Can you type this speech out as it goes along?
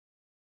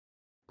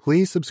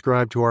Please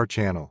subscribe to our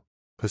channel,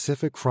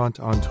 Pacific Front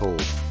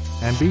Untold,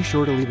 and be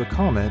sure to leave a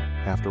comment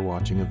after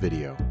watching a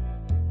video.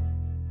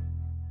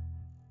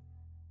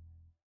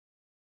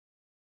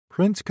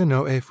 Prince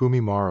Konoe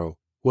Fumimaro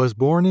was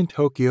born in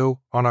Tokyo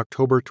on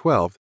October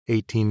 12,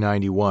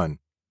 1891,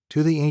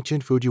 to the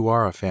ancient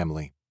Fujiwara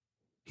family.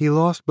 He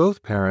lost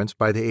both parents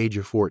by the age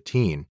of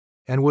 14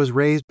 and was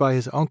raised by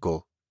his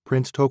uncle,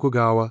 Prince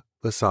Tokugawa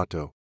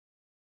Iesato.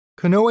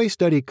 Konoe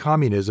studied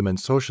communism and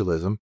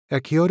socialism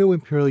at Kyoto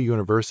Imperial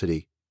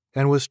University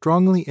and was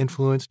strongly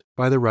influenced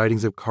by the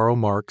writings of Karl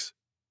Marx,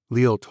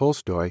 Leo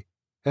Tolstoy,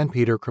 and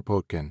Peter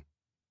Kropotkin.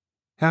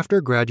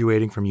 After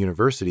graduating from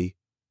university,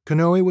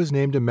 Konoe was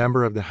named a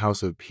member of the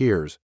House of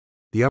Peers,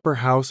 the upper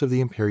house of the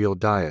Imperial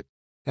Diet,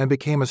 and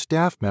became a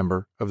staff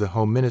member of the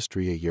Home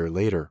Ministry a year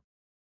later.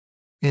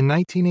 In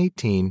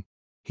 1918,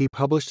 he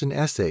published an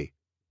essay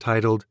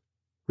titled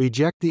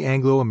Reject the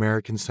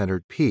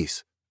Anglo-American-Centered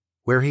Peace,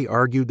 where he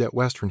argued that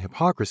Western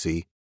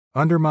hypocrisy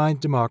undermined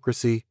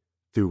democracy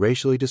through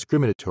racially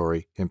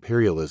discriminatory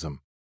imperialism.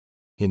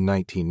 In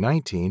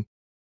 1919,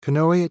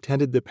 Konoe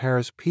attended the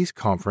Paris Peace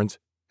Conference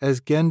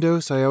as Genrō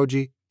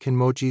Saionji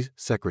Kinmochi's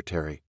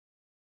secretary.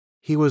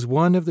 He was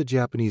one of the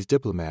Japanese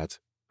diplomats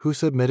who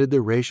submitted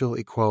the racial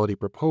equality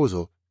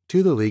proposal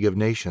to the League of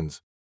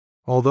Nations.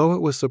 Although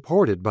it was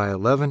supported by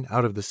 11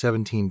 out of the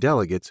 17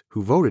 delegates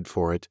who voted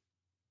for it,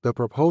 the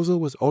proposal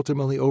was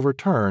ultimately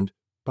overturned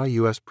by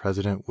U.S.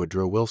 President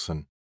Woodrow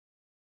Wilson.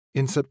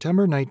 In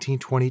September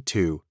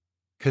 1922,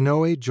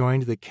 Konoe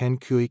joined the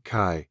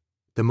Kenkui-kai,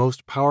 the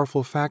most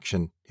powerful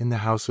faction in the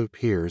House of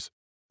Peers,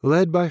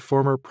 led by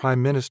former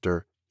Prime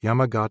Minister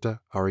Yamagata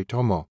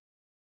Aritomo.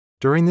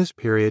 During this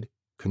period,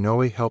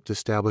 Konoe helped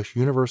establish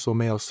universal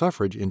male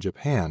suffrage in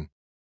Japan,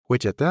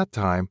 which at that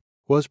time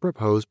was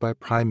proposed by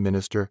Prime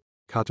Minister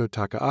Kato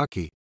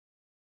Takaaki.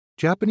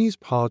 Japanese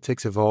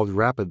politics evolved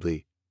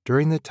rapidly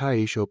during the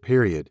Taisho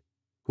period,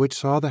 which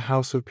saw the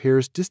House of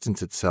Peers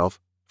distance itself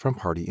from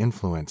party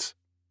influence.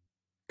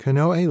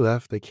 Konoe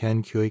left the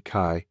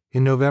Kenkui-kai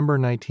in November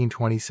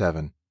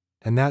 1927,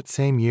 and that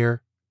same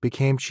year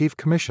became Chief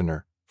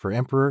Commissioner for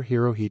Emperor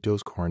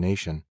Hirohito's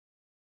coronation.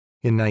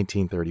 In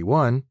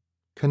 1931,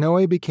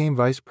 Konoe became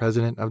Vice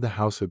President of the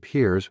House of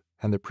Peers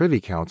and the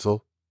Privy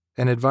Council,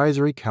 an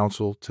advisory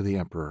council to the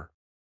Emperor.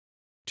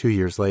 2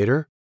 years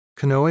later,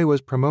 Konoe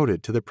was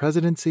promoted to the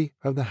presidency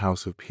of the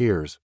House of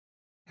Peers.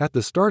 At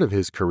the start of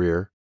his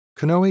career,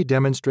 Konoe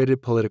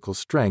demonstrated political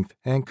strength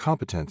and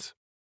competence.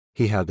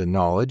 He had the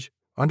knowledge,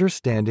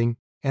 understanding,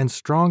 and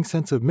strong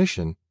sense of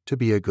mission to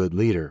be a good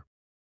leader.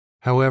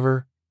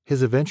 However,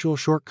 his eventual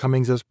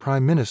shortcomings as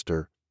prime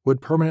minister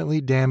would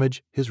permanently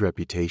damage his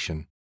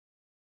reputation.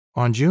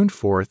 On June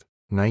 4,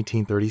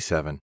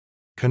 1937,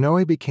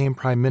 Konoe became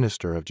Prime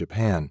Minister of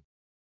Japan.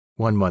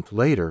 1 month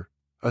later,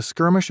 a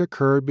skirmish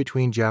occurred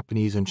between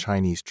Japanese and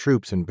Chinese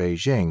troops in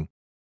Beijing,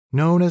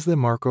 known as the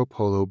Marco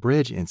Polo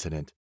Bridge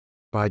Incident.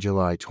 By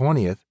July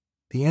 20th,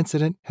 the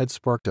incident had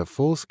sparked a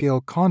full-scale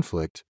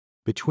conflict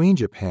between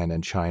Japan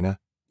and China,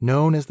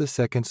 known as the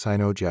Second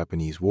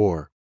Sino-Japanese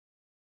War.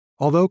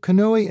 Although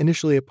Konoe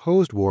initially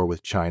opposed war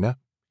with China,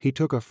 he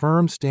took a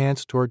firm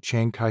stance toward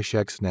Chiang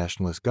Kai-shek's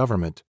nationalist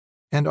government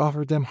and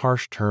offered them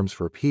harsh terms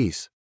for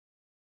peace.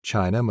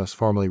 China must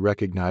formally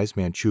recognize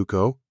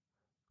Manchukuo,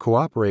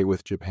 cooperate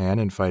with Japan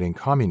in fighting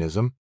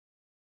communism,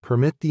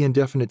 permit the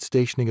indefinite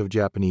stationing of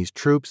Japanese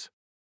troops,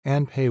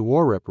 and pay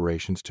war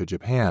reparations to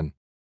Japan.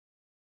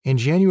 In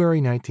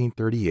January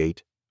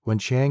 1938, when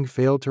Chiang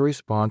failed to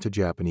respond to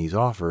Japanese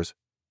offers,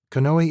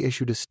 Konoe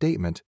issued a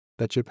statement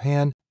that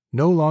Japan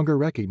no longer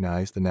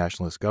recognized the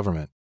nationalist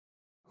government.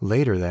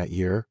 Later that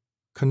year,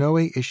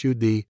 Konoe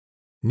issued the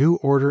New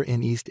Order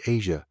in East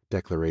Asia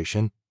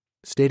Declaration,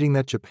 stating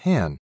that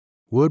Japan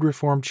would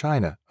reform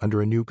China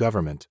under a new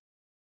government.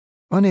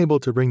 Unable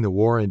to bring the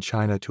war in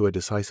China to a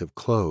decisive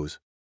close,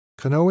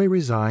 Konoe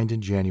resigned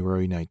in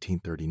January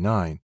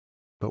 1939,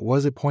 but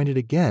was appointed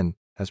again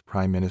as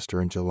Prime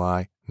Minister in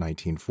July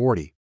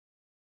 1940.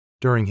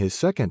 During his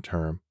second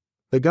term,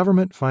 the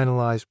government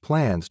finalized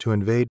plans to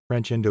invade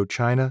French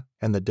Indochina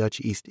and the Dutch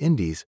East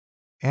Indies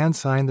and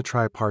signed the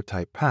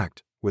Tripartite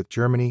Pact with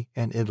Germany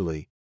and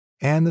Italy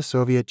and the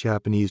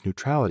Soviet-Japanese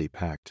Neutrality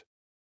Pact.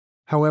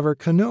 However,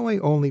 Konoe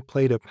only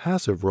played a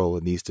passive role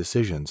in these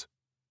decisions.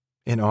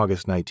 In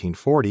August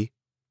 1940,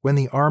 when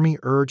the army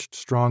urged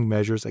strong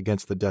measures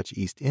against the Dutch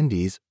East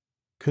Indies,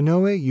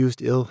 Konoe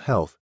used ill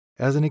health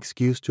as an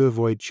excuse to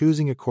avoid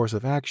choosing a course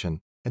of action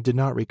and did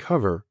not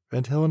recover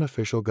until an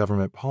official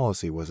government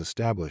policy was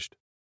established.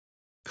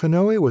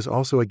 Konoe was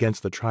also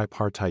against the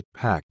Tripartite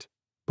Pact,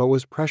 but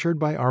was pressured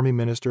by Army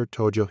Minister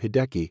Tojo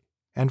Hideki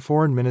and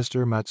Foreign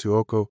Minister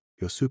Matsuoka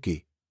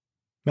Yosuke.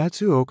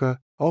 Matsuoka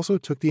also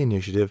took the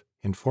initiative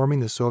in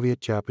forming the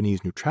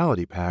Soviet-Japanese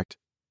Neutrality Pact,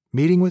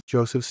 meeting with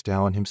Joseph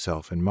Stalin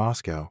himself in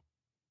Moscow.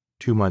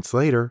 2 months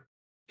later,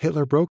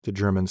 Hitler broke the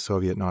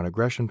German-Soviet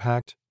Non-Aggression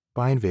Pact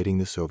by invading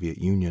the Soviet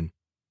Union.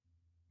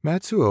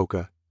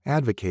 Matsuoka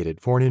advocated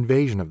for an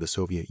invasion of the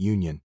Soviet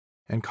Union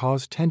and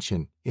caused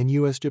tension in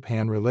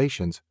U.S.-Japan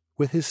relations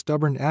with his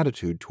stubborn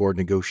attitude toward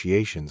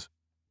negotiations.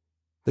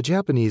 The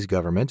Japanese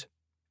government,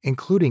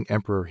 including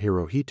Emperor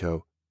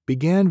Hirohito,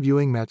 began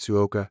viewing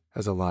Matsuoka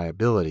as a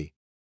liability.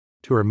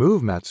 To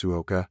remove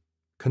Matsuoka,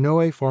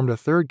 Konoe formed a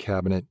third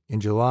cabinet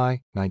in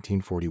July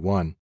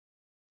 1941.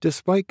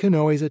 Despite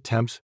Konoe's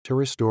attempts to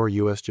restore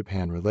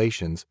U.S.-Japan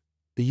relations,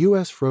 the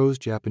U.S. froze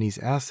Japanese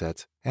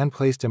assets and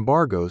placed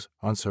embargoes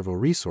on several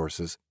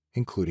resources,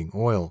 including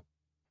oil.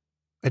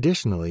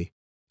 Additionally,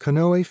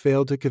 Konoe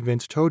failed to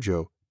convince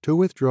Tojo to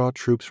withdraw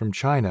troops from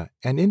China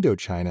and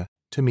Indochina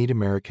to meet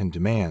American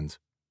demands.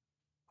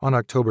 On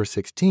October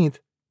 16,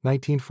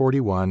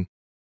 1941,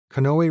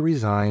 Konoe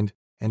resigned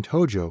and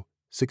Tojo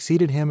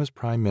succeeded him as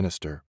prime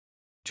minister.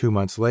 2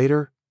 months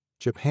later,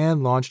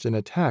 Japan launched an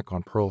attack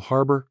on Pearl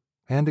Harbor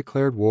and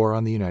declared war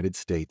on the United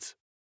States.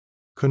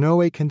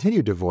 Konoe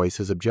continued to voice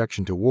his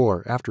objection to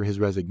war after his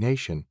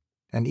resignation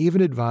and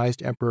even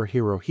advised Emperor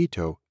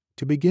Hirohito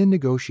to begin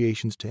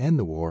negotiations to end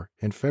the war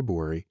in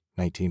February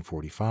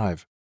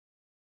 1945.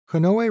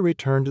 Konoe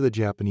returned to the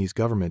Japanese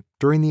government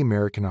during the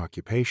American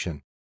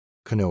occupation.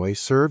 Konoe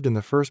served in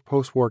the first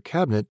post-war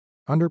cabinet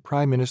under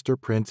Prime Minister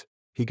Prince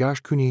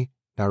Higashikuni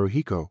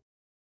Naruhiko.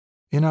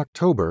 In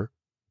October,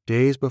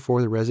 days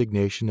before the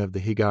resignation of the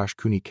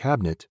Higashikuni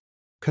cabinet,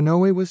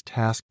 Konoe was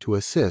tasked to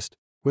assist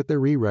with the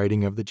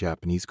rewriting of the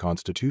Japanese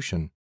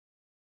constitution.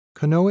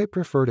 Konoe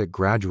preferred a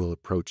gradual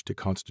approach to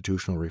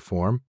constitutional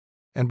reform,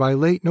 and by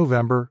late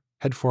November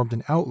had formed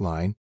an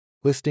outline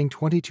listing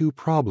 22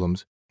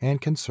 problems and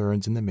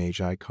concerns in the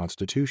Meiji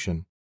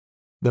Constitution.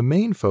 The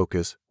main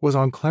focus was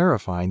on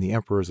clarifying the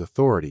emperor's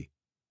authority,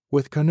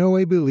 with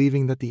Konoe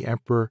believing that the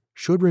emperor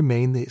should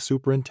remain the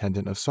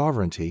superintendent of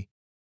sovereignty,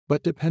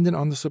 but dependent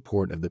on the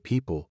support of the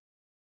people.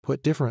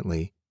 Put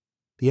differently,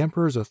 the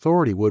emperor's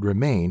authority would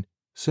remain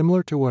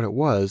similar to what it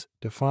was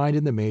defined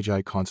in the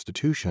Meiji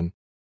Constitution,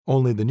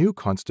 only the new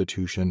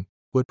constitution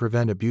would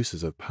prevent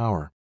abuses of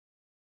power.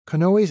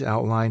 Konoe's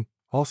outline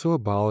also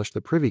abolished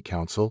the Privy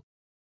Council,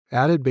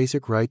 added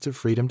basic rights of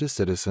freedom to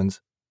citizens,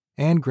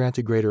 and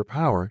granted greater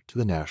power to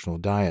the National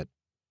Diet.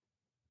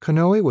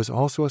 Konoe was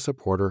also a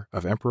supporter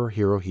of Emperor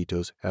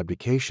Hirohito's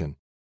abdication.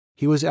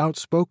 He was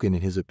outspoken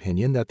in his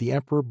opinion that the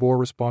emperor bore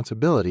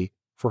responsibility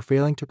for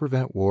failing to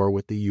prevent war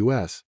with the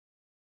U.S.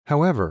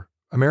 However,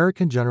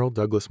 American General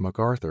Douglas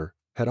MacArthur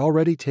had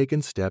already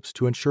taken steps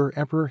to ensure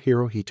Emperor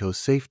Hirohito's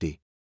safety.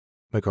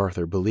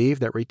 MacArthur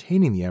believed that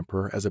retaining the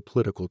emperor as a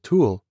political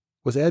tool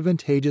was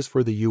advantageous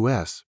for the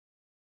U.S.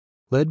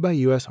 Led by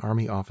U.S.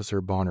 Army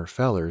officer Bonner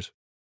Fellers,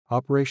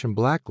 Operation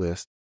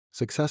Blacklist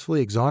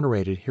successfully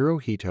exonerated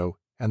Hirohito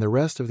and the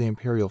rest of the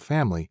imperial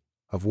family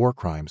of war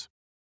crimes.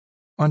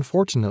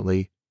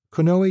 Unfortunately,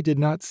 Konoe did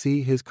not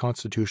see his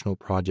constitutional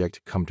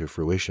project come to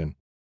fruition.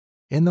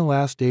 In the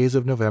last days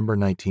of November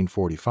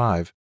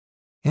 1945,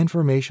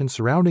 information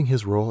surrounding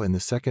his role in the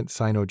Second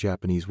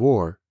Sino-Japanese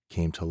War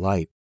came to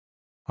light.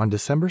 On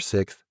December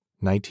 6,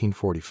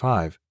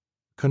 1945,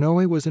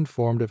 Konoe was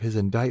informed of his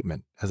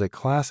indictment as a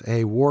Class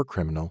A war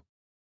criminal,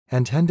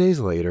 and 10 days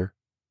later,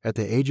 at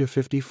the age of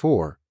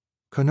 54,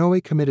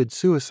 Konoe committed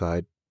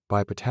suicide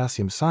by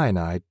potassium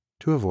cyanide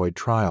to avoid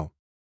trial.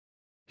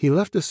 He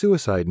left a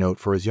suicide note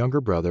for his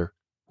younger brother,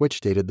 which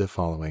stated the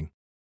following: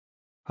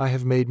 "I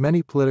have made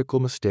many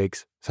political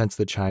mistakes since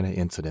the China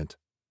incident.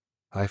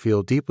 I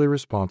feel deeply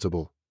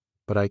responsible,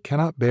 but I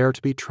cannot bear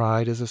to be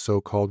tried as a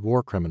so-called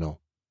war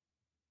criminal.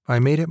 I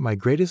made it my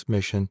greatest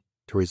mission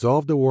to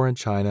resolve the war in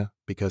China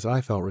because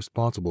I felt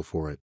responsible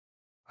for it.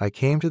 I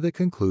came to the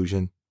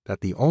conclusion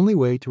that the only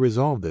way to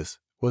resolve this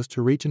was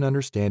to reach an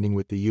understanding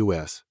with the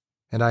U.S.,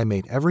 and I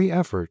made every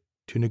effort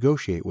to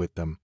negotiate with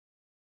them.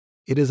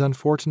 It is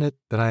unfortunate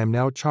that I am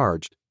now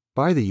charged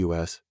by the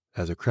U.S.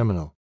 as a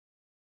criminal.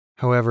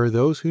 However,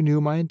 those who knew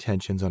my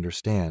intentions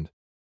understand.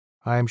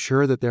 I am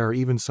sure that there are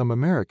even some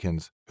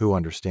Americans who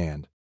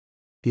understand.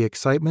 The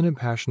excitement and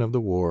passion of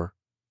the war,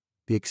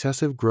 the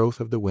excessive growth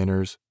of the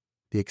winners,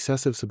 the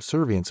excessive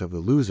subservience of the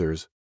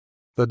losers,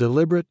 the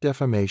deliberate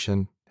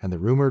defamation, and the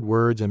rumored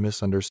words and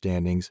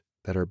misunderstandings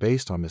that are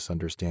based on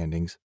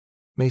misunderstandings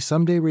may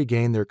someday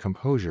regain their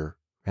composure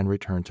and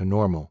return to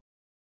normal.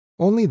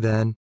 Only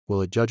then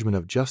will a judgment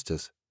of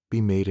justice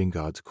be made in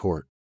God's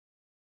court."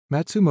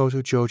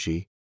 Matsumoto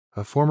Joji,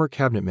 a former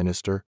cabinet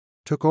minister,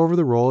 took over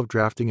the role of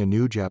drafting a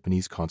new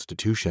Japanese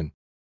constitution.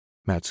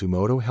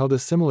 Matsumoto held a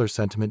similar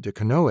sentiment to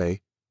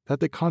Konoe that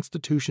the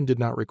constitution did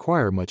not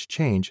require much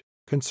change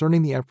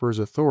concerning the emperor's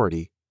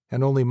authority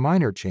and only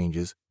minor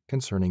changes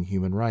concerning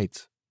human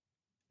rights.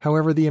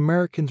 However, the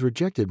Americans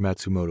rejected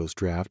Matsumoto's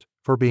draft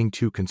for being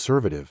too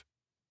conservative.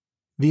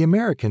 The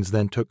Americans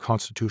then took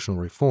constitutional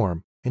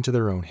reform into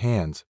their own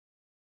hands.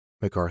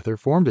 MacArthur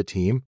formed a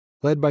team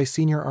led by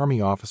senior Army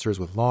officers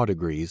with law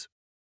degrees,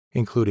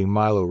 including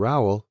Milo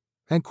Rowell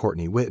and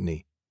Courtney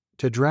Whitney,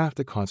 to draft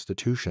the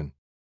Constitution.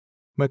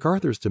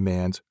 MacArthur's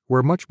demands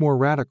were much more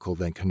radical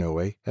than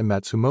Konoe and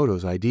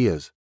Matsumoto's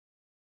ideas.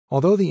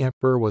 Although the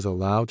emperor was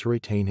allowed to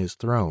retain his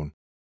throne,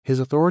 his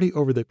authority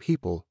over the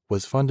people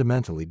was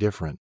fundamentally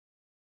different.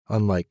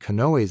 Unlike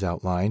Konoe's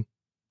outline,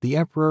 the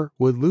emperor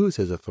would lose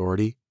his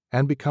authority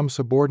and become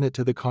subordinate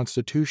to the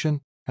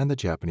Constitution and the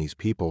Japanese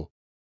people.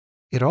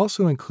 It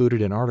also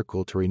included an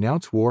article to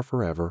renounce war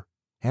forever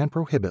and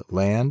prohibit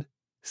land,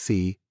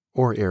 sea,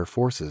 or air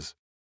forces.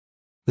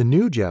 The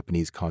new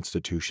Japanese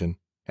constitution,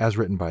 as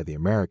written by the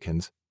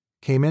Americans,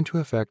 came into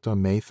effect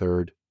on May 3,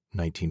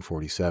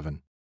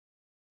 1947.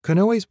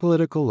 Konoe's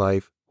political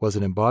life was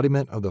an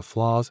embodiment of the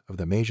flaws of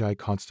the Meiji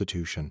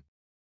Constitution.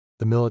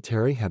 The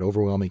military had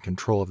overwhelming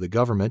control of the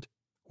government,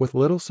 with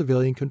little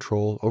civilian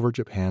control over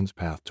Japan's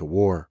path to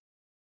war.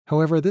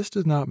 However, this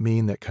does not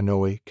mean that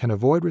Konoe can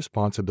avoid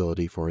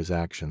responsibility for his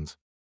actions.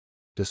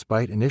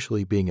 Despite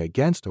initially being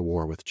against a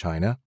war with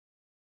China,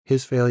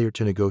 his failure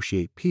to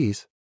negotiate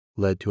peace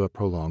led to a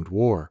prolonged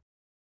war.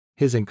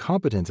 His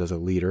incompetence as a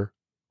leader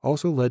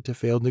also led to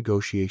failed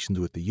negotiations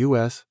with the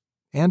U.S.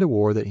 and a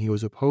war that he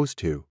was opposed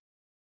to.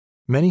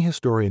 Many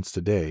historians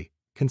today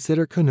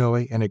consider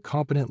Konoe an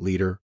incompetent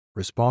leader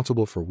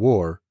responsible for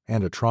war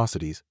and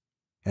atrocities,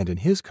 and in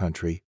his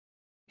country,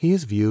 he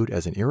is viewed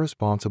as an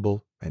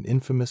irresponsible and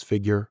infamous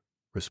figure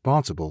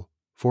responsible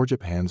for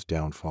Japan's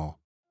downfall.